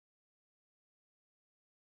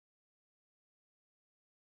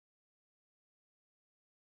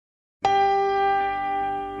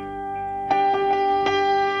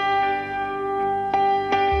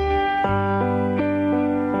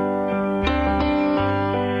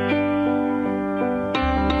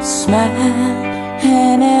smile,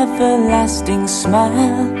 an everlasting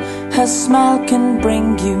smile. Her smile can bring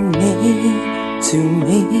you near to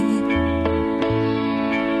me.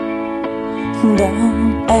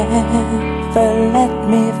 Don't ever let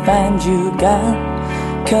me find you gone,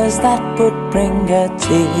 'cause that would bring a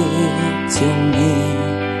tear to me.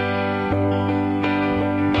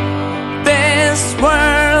 This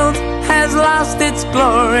world has lost its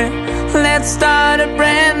glory. Let's start a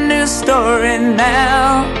brand new story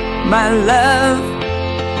now, my love.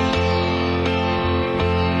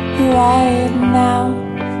 Right now,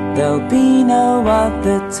 there'll be no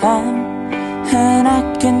other time, and I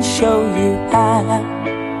can show you how,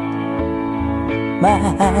 my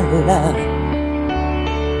love.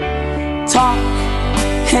 Talk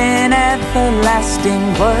in everlasting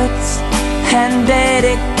words and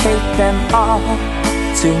dedicate them all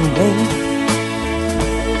to me,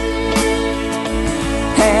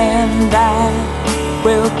 and I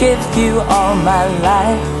will give you all my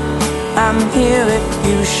life. I'm here if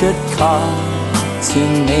you should call to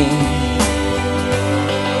me.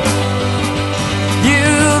 You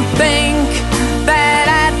think that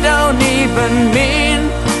I don't even mean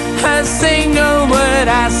a single word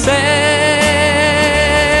I say.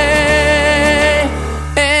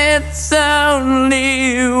 It's only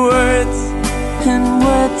words, and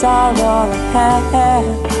words are all I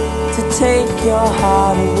have to take your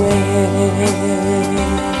heart away.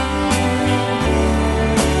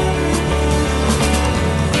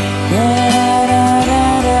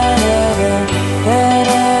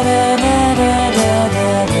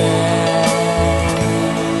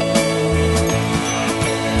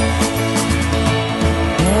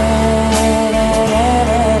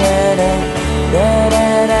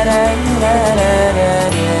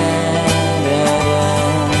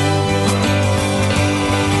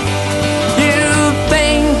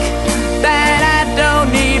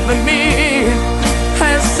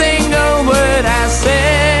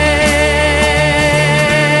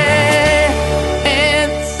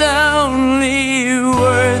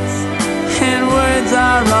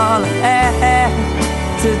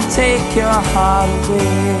 To take your heart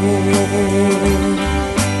away.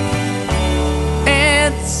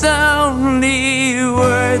 It's only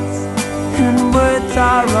words, and words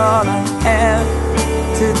are all I have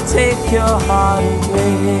to take your heart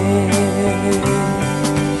away.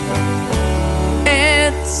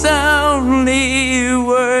 It's only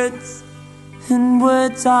words, and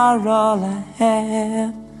words are all I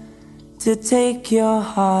have to take your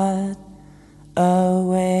heart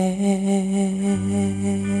away.